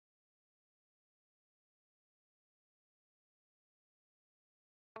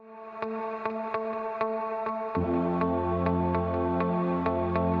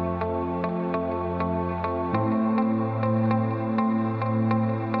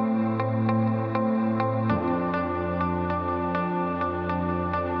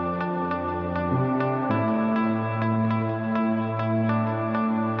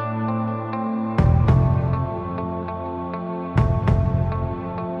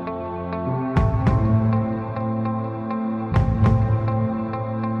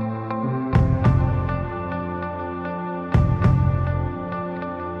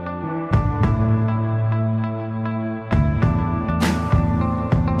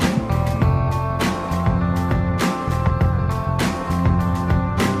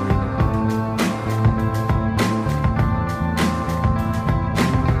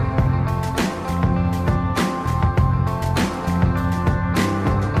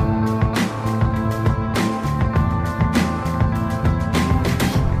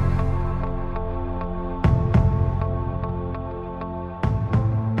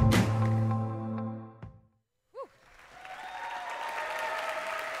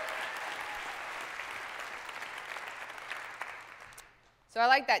So I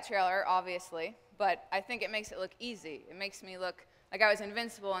like that trailer, obviously, but I think it makes it look easy. It makes me look like I was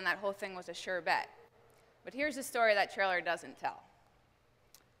invincible and that whole thing was a sure bet. But here's the story that trailer doesn't tell.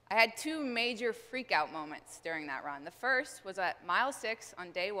 I had two major freak-out moments during that run. The first was at mile 6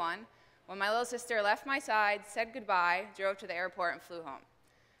 on day 1, when my little sister left my side, said goodbye, drove to the airport, and flew home.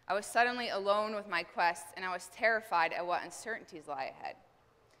 I was suddenly alone with my quest, and I was terrified at what uncertainties lie ahead.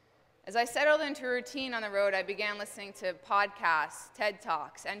 As I settled into routine on the road, I began listening to podcasts,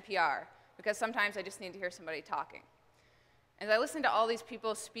 TEDTalks, NPR, because sometimes I just need to hear somebody talking. As I listened to all these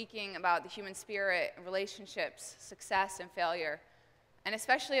people speaking about the human spirit, relationships, success, and failure, and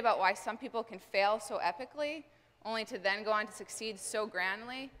especially about why some people can fail so epically, only to then go on to succeed so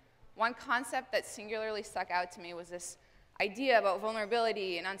grandly, one concept that singularly stuck out to me was this idea about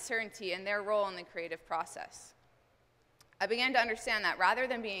vulnerability and uncertainty and their role in the creative process. I began to understand that rather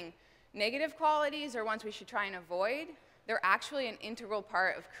than being negative qualities or ones we should try and avoid, they're actually an integral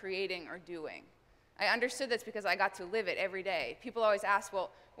part of creating or doing. I understood this because I got to live it every day. People always ask,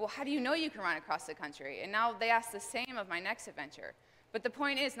 well, how do you know you can run across the country? And now they ask the same of my next adventure. But the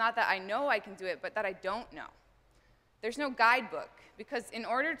point is not that I know I can do it, but that I don't know. There's no guidebook, because in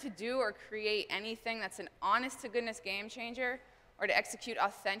order to do or create anything that's an honest-to-goodness game changer, or to execute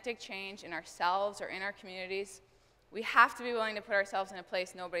authentic change in ourselves or in our communities, we have to be willing to put ourselves in a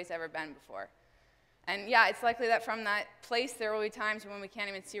place nobody's ever been before. And yeah, it's likely that from that place there will be times when we can't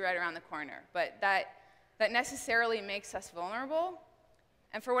even see right around the corner, but that necessarily makes us vulnerable.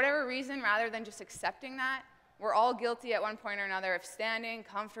 And for whatever reason, rather than just accepting that, we're all guilty at one point or another of standing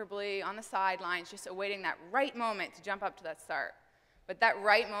comfortably on the sidelines, just awaiting that right moment to jump up to that start. But that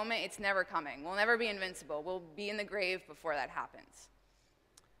right moment, it's never coming. We'll never be invincible. We'll be in the grave before that happens.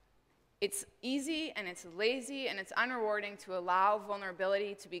 It's easy, and it's lazy, and it's unrewarding to allow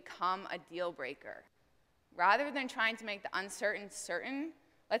vulnerability to become a deal breaker. Rather than trying to make the uncertain certain,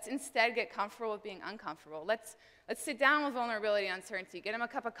 let's instead get comfortable with being uncomfortable. Let's sit down with vulnerability and uncertainty, get them a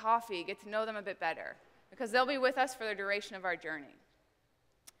cup of coffee, get to know them a bit better, because they'll be with us for the duration of our journey.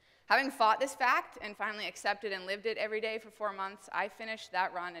 Having fought this fact and finally accepted and lived it every day for 4 months, I finished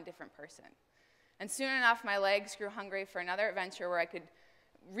that run a different person. And soon enough, my legs grew hungry for another adventure where I could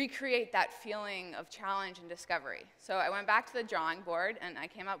recreate that feeling of challenge and discovery. So I went back to the drawing board, and I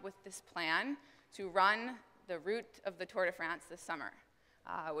came up with this plan to run the route of the Tour de France this summer,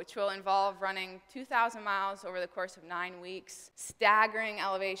 which will involve running 2,000 miles over the course of 9 weeks, staggering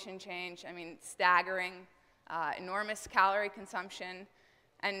elevation change, staggering, enormous calorie consumption.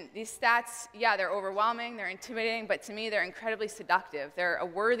 And these stats, yeah, they're overwhelming, they're intimidating, but to me, they're incredibly seductive. They're a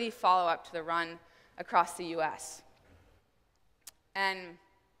worthy follow-up to the run across the US. And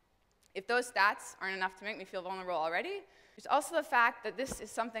if those stats aren't enough to make me feel vulnerable already, there's also the fact that this is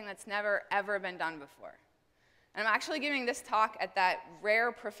something that's never, ever been done before. And I'm actually giving this talk at that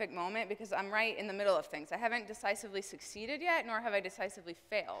rare, perfect moment because I'm right in the middle of things. I haven't decisively succeeded yet, nor have I decisively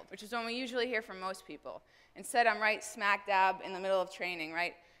failed, which is what we usually hear from most people. Instead, I'm right smack dab in the middle of training,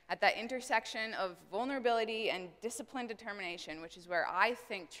 right at that intersection of vulnerability and disciplined determination, which is where I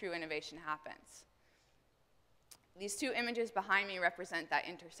think true innovation happens. These two images behind me represent that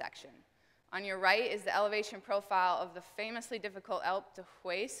intersection. On your right is the elevation profile of the famously difficult Alpe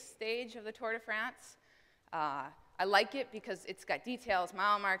d'Huez stage of the Tour de France. I like it because it's got details,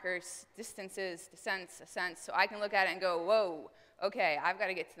 mile markers, distances, descents, ascents, so I can look at it and go, whoa, okay, I've got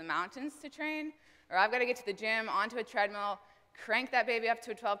to get to the mountains to train, or I've got to get to the gym, onto a treadmill, crank that baby up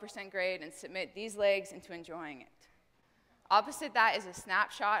to a 12% grade, and submit these legs into enjoying it. Opposite that is a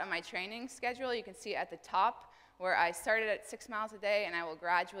snapshot of my training schedule. You can see at the top where I started at 6 miles a day, and I will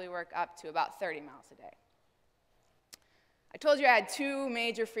gradually work up to about 30 miles a day. I told you I had 2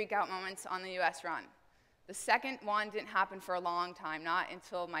 major freak-out moments on the US run. The second one didn't happen for a long time, not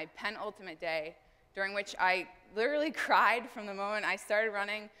until my penultimate day, during which I literally cried from the moment I started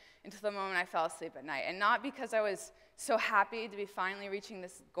running until the moment I fell asleep at night. And not because I was so happy to be finally reaching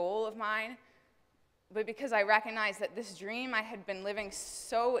this goal of mine, but because I recognized that this dream I had been living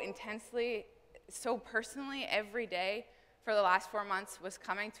so intensely, so personally every day for the last 4 months was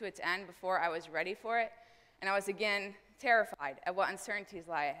coming to its end before I was ready for it, and I was again terrified at what uncertainties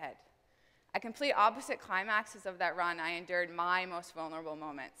lie ahead. At complete opposite climaxes of that run, I endured my most vulnerable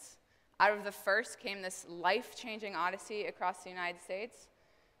moments. Out of the first came this life-changing odyssey across the United States,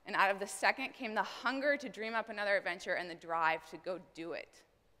 and out of the second came the hunger to dream up another adventure and the drive to go do it.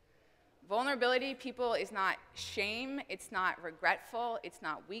 Vulnerability, people, is not shame, it's not regretful, it's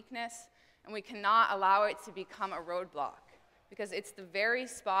not weakness, and we cannot allow it to become a roadblock, because it's the very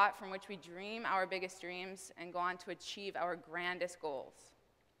spot from which we dream our biggest dreams and go on to achieve our grandest goals.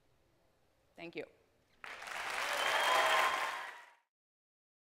 Thank you.